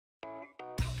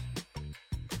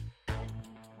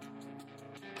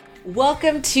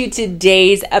Welcome to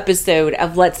today's episode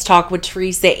of Let's Talk with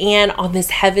Teresa Ann on this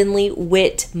Heavenly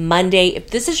Wit Monday. If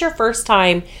this is your first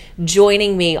time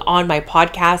joining me on my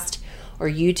podcast or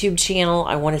YouTube channel,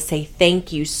 I want to say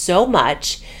thank you so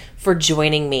much for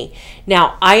joining me.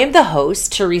 Now, I am the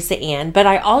host, Teresa Ann, but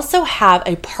I also have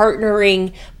a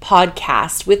partnering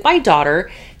podcast with my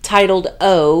daughter titled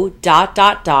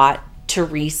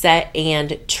Teresa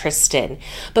and Tristan.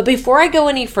 But before I go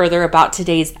any further about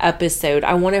today's episode,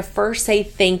 I want to first say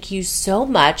thank you so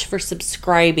much for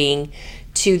subscribing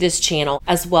to this channel,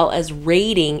 as well as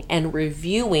rating and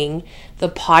reviewing the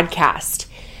podcast.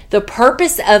 The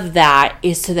purpose of that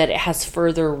is so that it has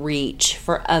further reach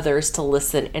for others to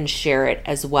listen and share it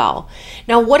as well.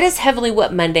 Now, what is Heavenly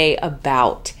Wit Monday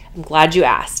about? I'm glad you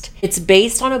asked. It's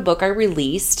based on a book I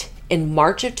released in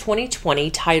March of 2020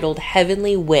 titled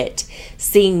Heavenly Wit,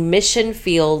 Seeing Mission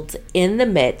Fields in the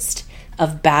Midst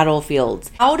of Battlefields.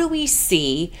 How do we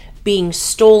see being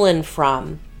stolen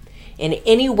from in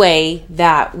any way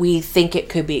that we think it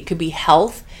could be? It could be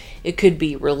health, it could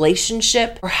be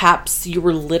relationship, perhaps you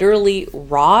were literally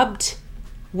robbed.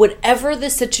 Whatever the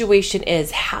situation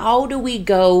is, how do we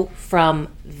go from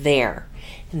there?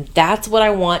 And that's what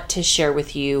I want to share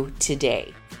with you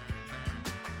today.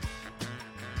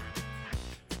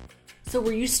 So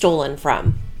were you stolen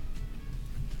from?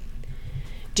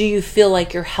 Do you feel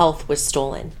like your health was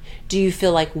stolen? Do you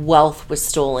feel like wealth was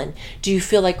stolen? Do you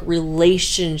feel like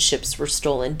relationships were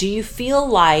stolen? Do you feel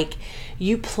like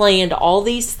you planned all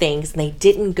these things and they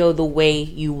didn't go the way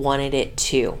you wanted it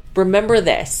to? Remember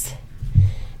this,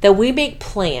 that we make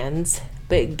plans,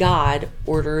 but God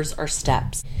orders our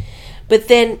steps. But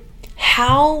then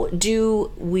how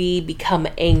do we become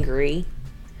angry,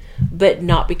 but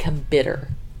not become bitter?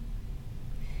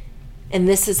 And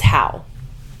this is how.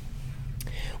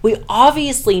 We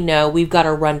obviously know we've got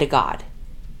to run to God.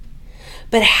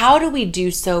 But how do we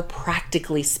do so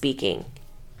practically speaking?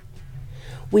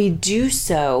 We do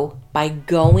so by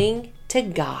going to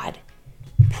God,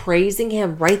 praising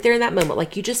Him right there in that moment.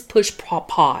 Like you just push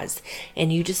pause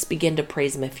and you just begin to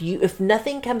praise Him. If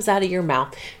nothing comes out of your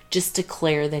mouth, just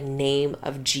declare the name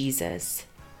of Jesus.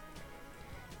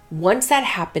 Once that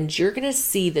happens, you're going to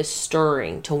see the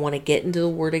stirring to want to get into the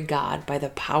Word of God by the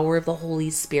power of the Holy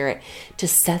Spirit to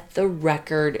set the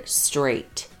record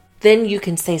straight. Then you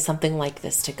can say something like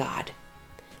this to God.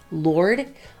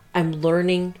 Lord, I'm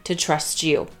learning to trust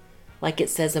you, like it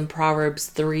says in Proverbs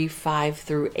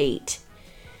 3:5-8.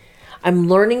 I'm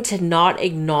learning to not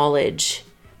acknowledge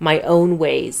my own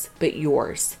ways, but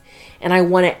yours. And I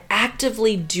want to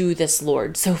actively do this,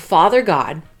 Lord. So, Father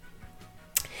God,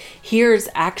 here's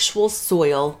actual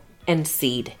soil and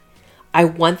seed. I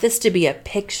want this to be a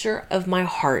picture of my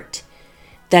heart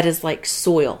that is like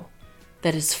soil,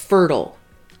 that is fertile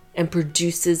and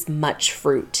produces much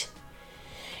fruit.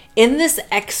 In this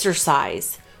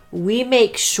exercise, we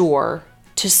make sure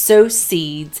to sow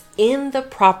seeds in the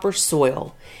proper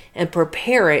soil and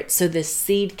prepare it so the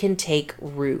seed can take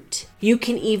root. You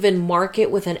can even mark it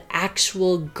with an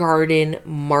actual garden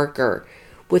marker,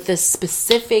 with a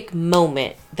specific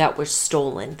moment that was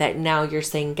stolen, that now you're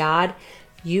saying, God,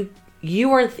 you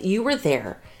were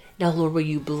there. Now, Lord, will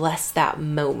you bless that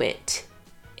moment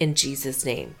in Jesus'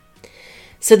 name?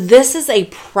 So this is a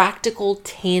practical,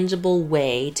 tangible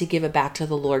way to give it back to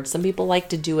the Lord. Some people like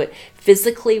to do it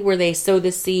physically where they sow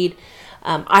the seed.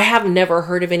 I have never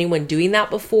heard of anyone doing that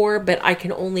before, but I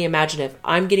can only imagine if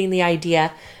I'm getting the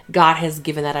idea, God has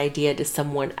given that idea to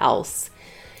someone else.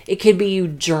 It could be you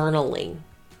journaling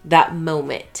that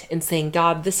moment and saying,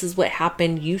 God, this is what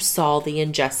happened. You saw the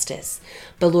injustice.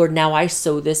 But Lord, now I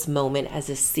sow this moment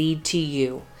as a seed to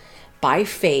you by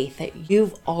faith that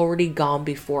you've already gone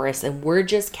before us and we're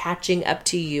just catching up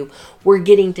to you. We're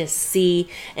getting to see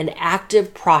an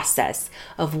active process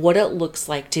of what it looks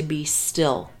like to be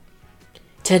still,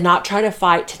 to not try to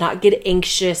fight, to not get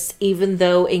anxious, even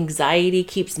though anxiety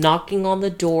keeps knocking on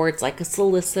the door. It's like a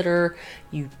solicitor.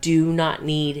 You do not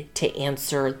need to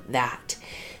answer that.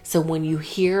 So when you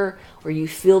hear or you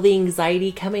feel the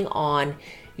anxiety coming on,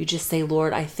 you just say,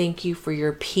 Lord, I thank you for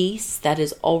your peace that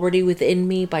is already within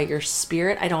me by your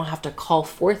Spirit. I don't have to call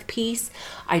forth peace.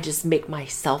 I just make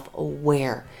myself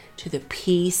aware to the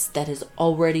peace that is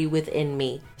already within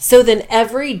me. So then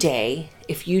every day,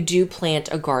 if you do plant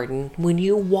a garden, when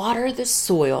you water the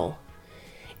soil,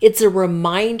 it's a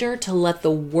reminder to let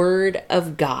the Word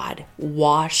of God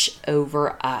wash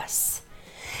over us.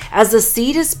 As a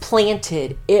seed is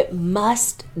planted, it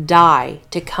must die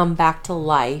to come back to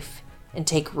life and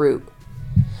take root.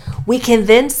 We can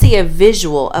then see a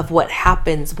visual of what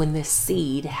happens when the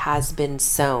seed has been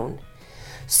sown.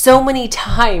 So many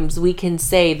times we can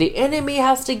say the enemy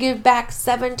has to give back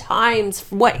 7 times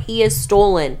what he has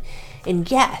stolen. And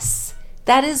yes,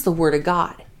 that is the word of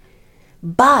God.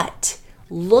 But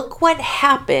look what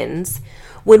happens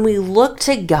when we look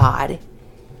to God.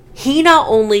 He not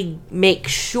only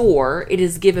makes sure it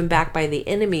is given back by the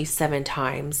enemy 7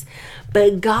 times,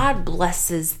 but God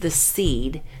blesses the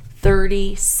seed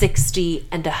 30, 60,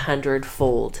 and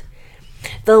 100-fold.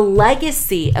 The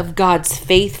legacy of God's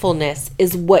faithfulness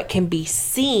is what can be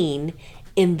seen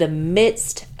in the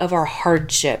midst of our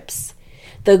hardships.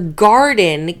 The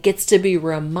garden gets to be a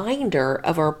reminder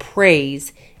of our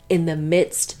praise in the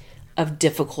midst of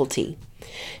difficulty.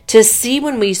 To see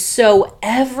when we sow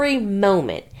every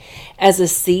moment as a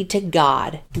seed to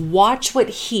God, watch what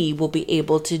He will be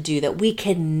able to do that we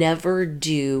can never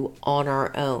do on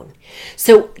our own.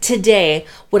 So today,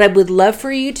 what I would love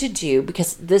for you to do,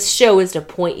 because this show is to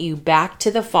point you back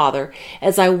to the Father,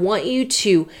 as I want you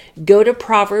to go to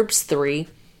Proverbs 3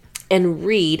 and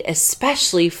read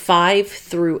especially 5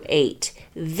 through 8.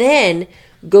 Then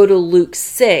go to Luke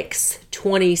 6,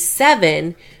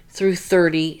 27 through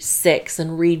 36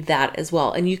 and read that as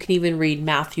well. And you can even read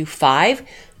Matthew 5,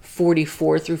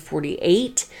 44 through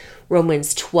 48,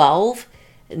 Romans 12,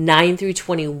 9 through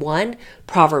 21,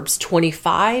 Proverbs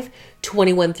 25,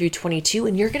 21 through 22.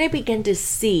 And you're going to begin to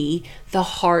see the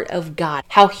heart of God,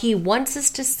 how He wants us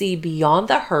to see beyond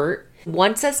the hurt,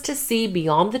 wants us to see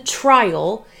beyond the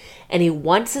trial, and He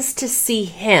wants us to see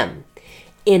Him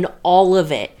in all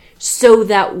of it, so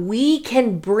that we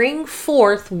can bring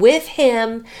forth with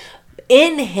Him,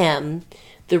 in Him,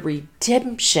 the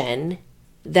redemption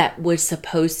that was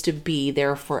supposed to be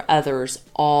there for others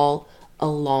all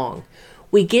along.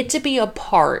 We get to be a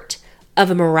part of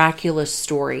a miraculous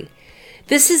story.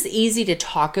 This is easy to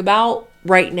talk about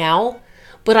right now,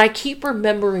 but I keep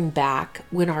remembering back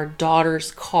when our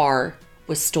daughter's car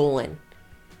was stolen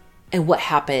and what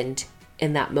happened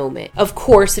in that moment. Of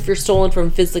course, if you're stolen from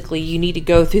physically, you need to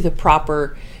go through the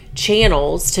proper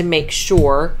channels to make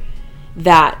sure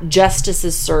that justice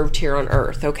is served here on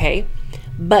earth, okay?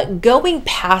 But going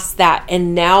past that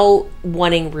and now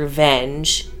wanting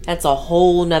revenge, that's a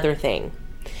whole nother thing.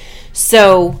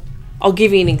 So I'll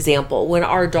give you an example. When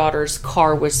our daughter's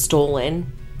car was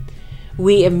stolen,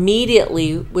 we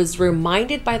immediately was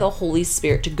reminded by the Holy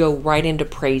Spirit to go right into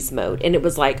praise mode. And it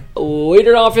was like, oh, we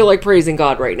do not feel like praising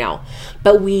God right now.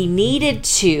 But we needed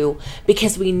to,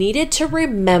 because we needed to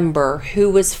remember who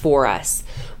was for us.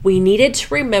 We needed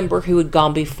to remember who had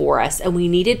gone before us. And we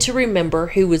needed to remember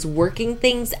who was working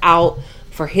things out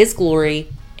for His glory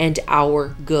and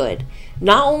our good.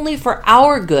 Not only for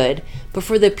our good, but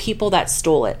for the people that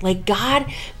stole it. Like,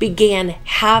 God began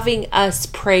having us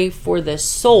pray for the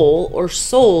soul or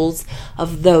souls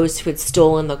of those who had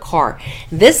stolen the car.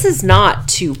 This is not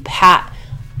to pat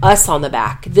us on the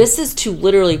back. This is to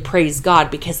literally praise God,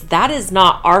 because that is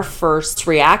not our first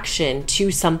reaction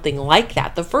to something like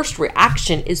that. The first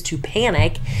reaction is to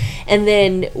panic and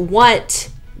then want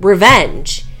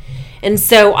revenge. And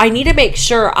so I need to make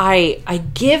sure I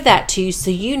give that to you, so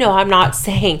you know I'm not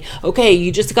saying, okay,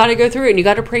 you just got to go through it and you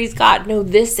got to praise God. No,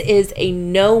 this is a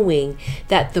knowing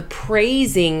that the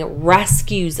praising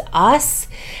rescues us,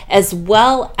 as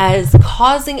well as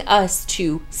causing us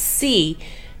to see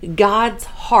God's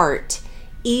heart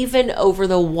even over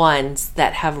the ones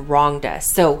that have wronged us.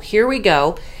 So here we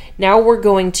go. Now we're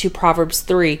going to Proverbs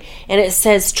 3, and it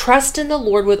says, trust in the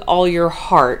Lord with all your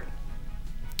heart.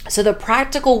 So the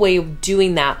practical way of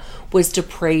doing that was to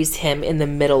praise Him in the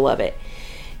middle of it.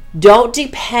 Don't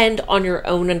depend on your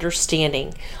own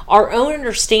understanding. Our own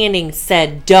understanding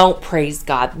said, don't praise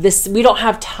God. We don't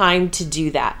have time to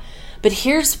do that. But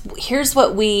here's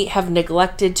what we have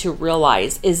neglected to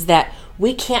realize, is that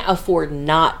we can't afford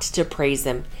not to praise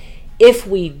Him. If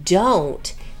we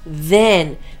don't,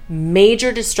 then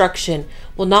major destruction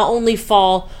will not only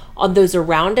fall on those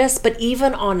around us, but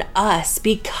even on us,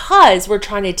 because we're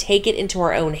trying to take it into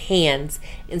our own hands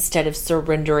instead of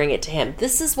surrendering it to Him.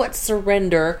 This is what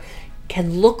surrender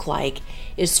can look like,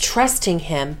 is trusting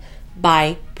Him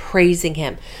by praising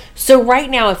Him. So right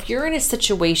now, if you're in a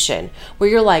situation where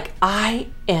you're like, I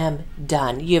am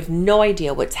done, you have no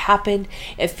idea what's happened,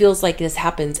 it feels like this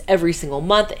happens every single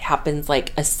month, it happens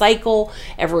like a cycle,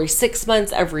 every 6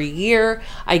 months, every year,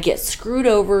 I get screwed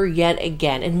over yet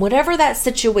again. And whatever that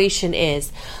situation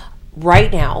is,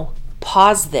 right now,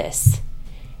 pause this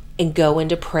and go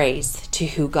into praise to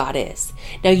who God is.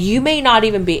 Now, you may not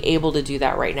even be able to do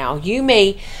that right now. You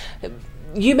may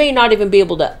not even be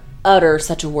able to utter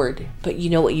such a word, but you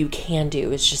know what you can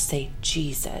do is just say,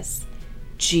 Jesus,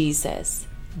 Jesus,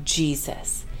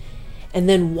 Jesus. And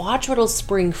then watch what'll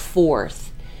spring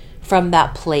forth from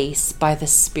that place by the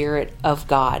Spirit of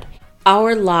God.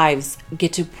 Our lives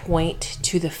get to point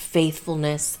to the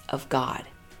faithfulness of God.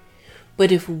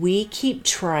 But if we keep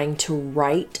trying to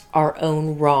right our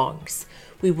own wrongs,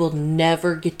 we will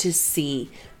never get to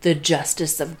see the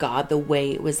justice of God the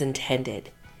way it was intended.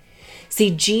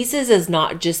 See, Jesus is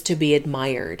not just to be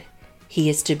admired. He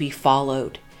is to be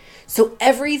followed. So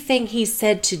everything he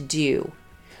said to do,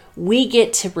 we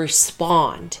get to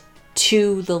respond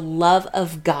to the love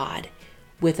of God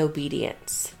with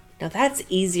obedience. Now that's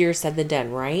easier said than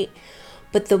done, right?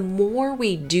 But the more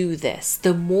we do this,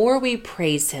 the more we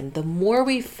praise him, the more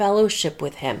we fellowship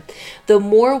with him, the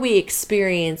more we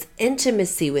experience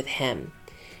intimacy with him,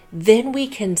 then we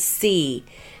can see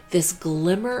this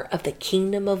glimmer of the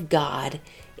kingdom of God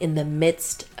in the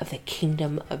midst of the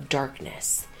kingdom of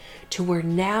darkness, to where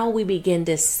now we begin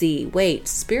to see, wait,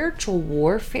 spiritual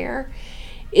warfare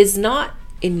is not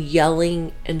in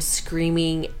yelling and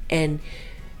screaming and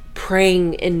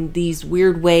praying in these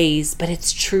weird ways, but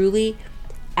it's truly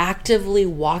actively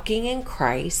walking in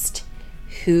Christ,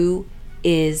 who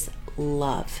is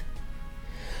love.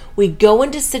 We go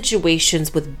into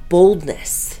situations with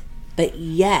boldness, but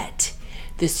yet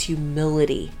this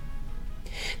humility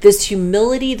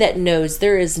that knows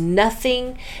there is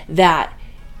nothing that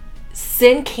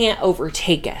sin can't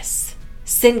overtake us.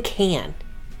 Sin can,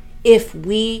 if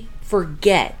we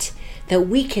forget that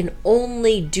we can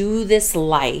only do this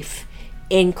life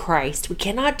in Christ. We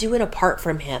cannot do it apart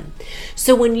from him.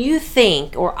 So when you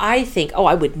think, or I think, oh,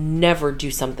 I would never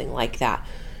do something like that,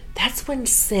 that's when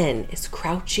sin is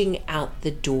crouching out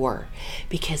the door,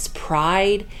 because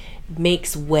pride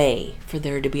makes way for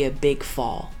there to be a big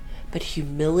fall. But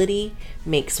humility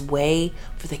makes way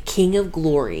for the King of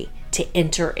Glory to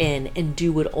enter in and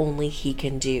do what only he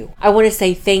can do. I want to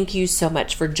say thank you so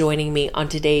much for joining me on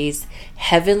today's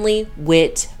Heavenly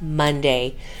Wit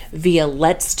Monday via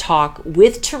Let's Talk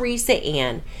with Teresa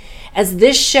Ann, as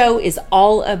this show is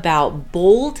all about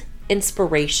bold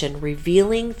inspiration,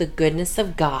 revealing the goodness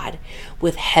of God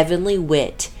with heavenly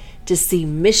wit to see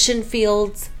mission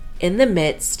fields in the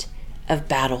midst of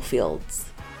battlefields.